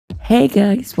Hey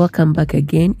guys, welcome back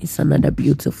again. It's another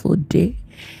beautiful day,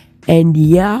 and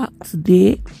yeah,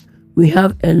 today we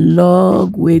have a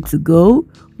long way to go.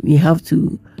 We have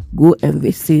to go and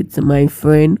visit my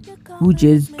friend who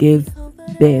just gave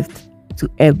birth to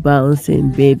a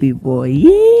bouncing baby boy.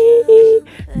 Yay!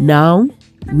 Now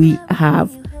we have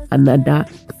another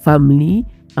family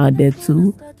added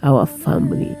to our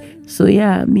family. So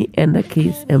yeah, me and the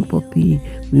kids and Poppy,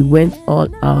 we went all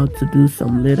out to do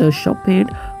some little shopping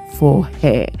for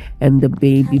her and the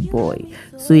baby boy.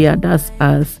 So yeah, that's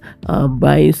us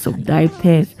buying some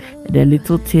diapers and the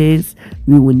little things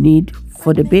we will need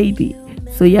for the baby.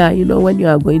 So yeah, when you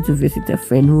are going to visit a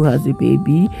friend who has a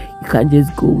baby, you can't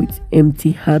just go with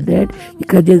empty-handed. You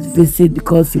can't just visit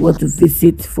because you want to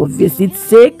visit for visit's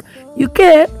sake. You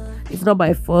can. It's not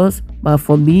by force, but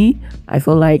for me, I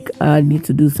feel like I need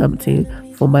to do something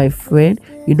for my friend.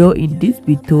 In this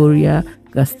Victoria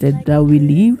Gasted that we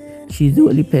live, she's the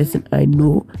only person I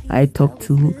know, I talk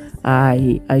to,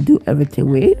 I do everything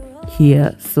with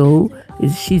here. So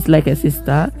she's like a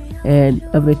sister and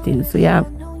everything. So yeah,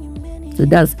 so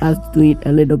that's us doing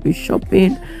a little bit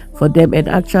shopping for them. And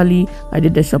actually, I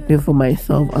did the shopping for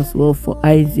myself as well, for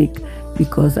Isaac,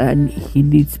 because he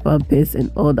needs pampers and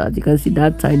all that. You can see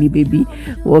that tiny baby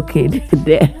walking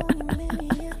there.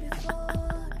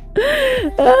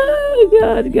 Oh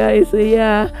god, guys. So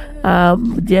yeah,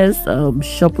 just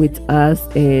shop with us,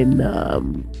 and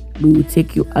we will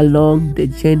take you along the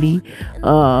journey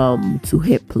to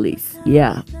her place.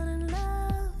 Yeah.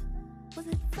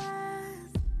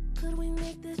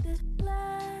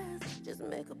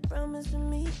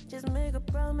 Just make a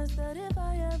promise that if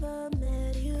I ever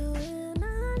met you in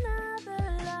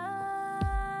another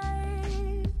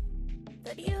life,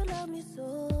 that you love me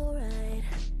so right.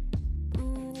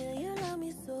 Yeah, you love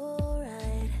me so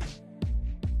right.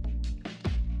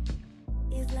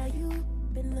 It's like you've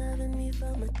been loving me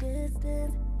from a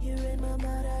distance. You read my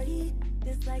body,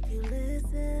 it's like you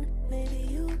listen. Maybe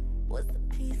you was the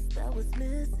piece that was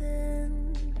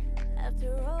missing.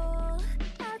 After all,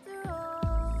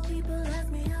 people ask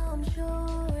me how I'm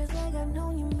sure. It's like I've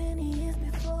known you many years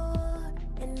before,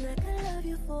 and I could love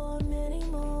you for many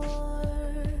more.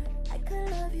 I could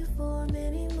love you for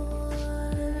many more.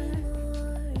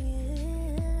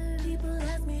 Yeah. People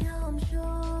ask me how I'm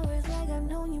sure. It's like I've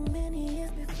known you many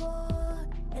years before,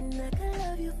 and I could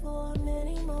love you for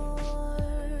many more.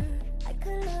 I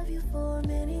could love you for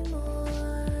many more.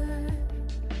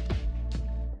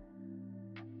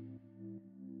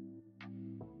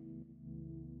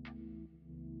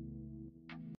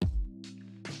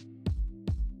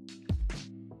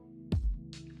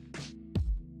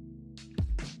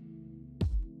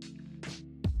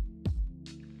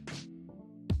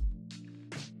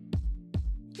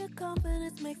 Your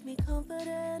confidence makes me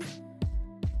confident.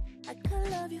 I could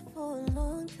love you for a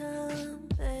long time,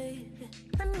 baby.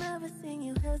 I never seen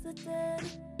you hesitate.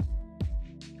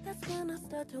 That's when I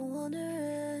start to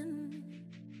wonder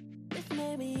if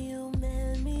maybe you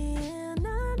meant me in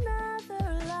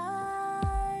another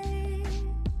life.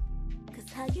 Cause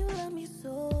how you love me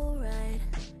so right,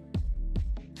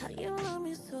 how you love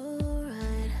me so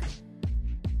right.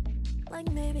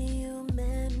 Like maybe you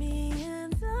meant me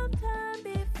in some time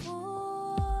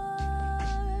before.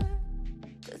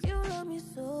 Cause you love me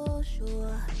so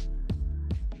sure.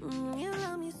 You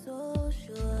love me so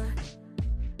sure.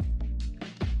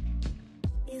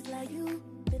 It's like you've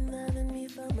been loving me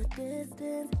from a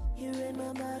distance. You read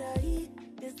my body,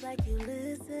 it's like you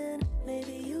listen.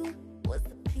 Maybe you was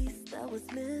the piece that was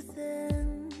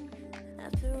missing.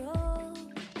 After all,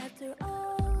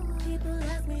 people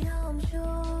ask me how I'm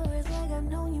sure. It's like I've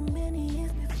known you many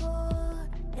years before,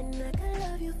 and I could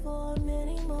love you for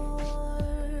many more.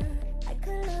 I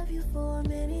could love you for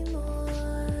many more.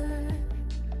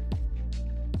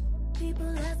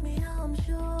 People ask me how I'm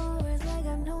sure. It's like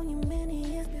I've known you many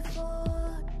years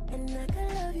before, and I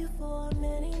could love you for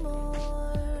many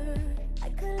more. I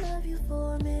could love you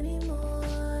for many more.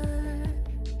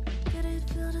 Did it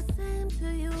feel the same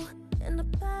to you in the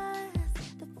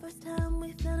past? The first time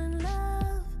we fell in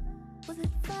love, was it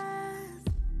fast?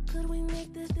 Could we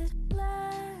make this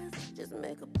last? Just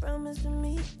make a promise to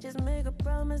me. Just make a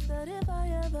promise that if I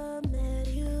ever met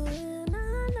you in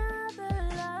another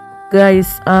life.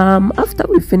 Guys, after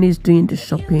we finished doing the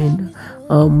shopping,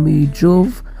 we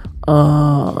drove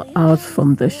out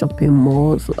from the shopping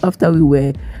mall. So after we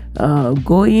were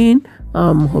going,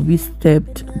 hubby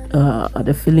stepped at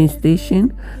the filling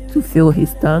station to fill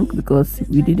his tank because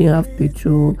we didn't have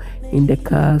petrol in the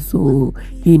car, so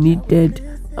he needed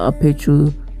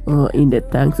petrol in the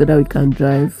tank so that we can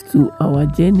drive to our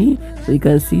journey. So you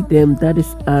can see them, that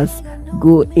is us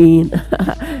go in.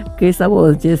 Okay, someone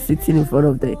was just sitting in front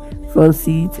of the front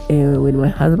seat with my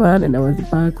husband, and I was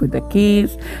back with the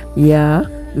kids. Yeah,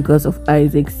 because of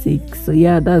Isaac's sake. So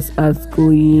yeah, that's us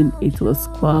going. It was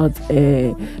quite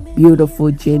a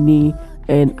beautiful journey,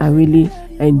 and I really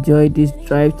enjoyed this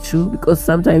drive through because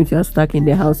sometimes you're stuck in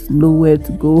the house, nowhere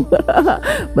to go.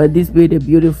 But this made a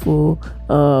beautiful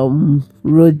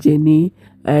road journey,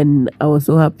 and I was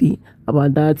so happy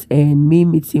about that. And me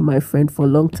meeting my friend for a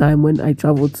long time when I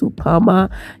traveled to Palma,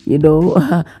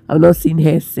 I've not seen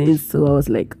her since. So I was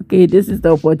like, okay, this is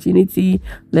the opportunity.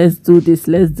 Let's do this.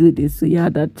 Let's do this. So yeah,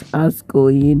 that's us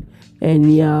going,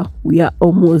 and yeah, we are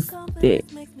almost there.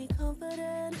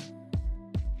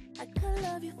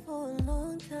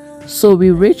 So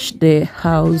we reached the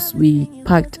house, we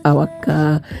parked our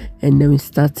car, and then we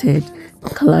started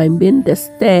climbing the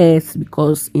stairs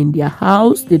because in their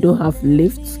house they don't have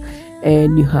lifts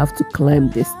and you have to climb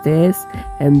the stairs.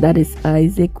 And that is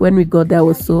Isaac. When we got there, I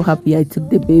was so happy. I took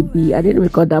the baby. I didn't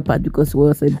record that part because it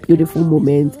was a beautiful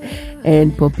moment.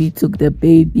 And Poppy took the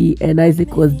baby, and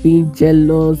Isaac was being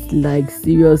jealous, like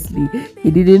seriously.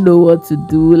 He didn't know what to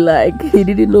do. Like he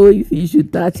didn't know if he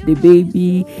should touch the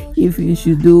baby, if he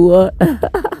should do what.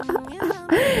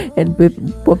 And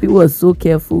Poppy was so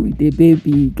careful with the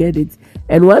baby, get it.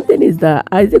 And one thing is that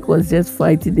Isaac was just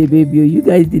fighting the baby. You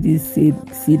guys didn't see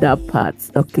that part,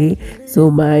 okay?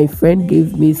 So my friend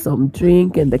gave me some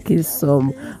drink and the kids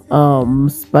some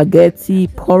spaghetti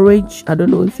porridge. I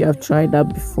don't know if you have tried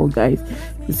that before, guys.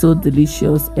 It's so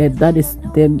delicious, and that is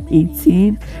them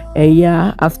eating. And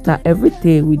yeah, after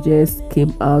everything, we just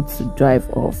came out to drive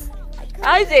off.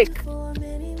 Isaac,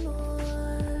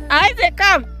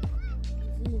 come.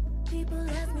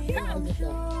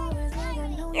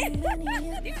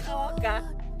 This is our car.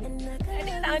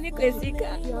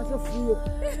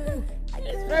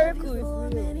 It's very cool.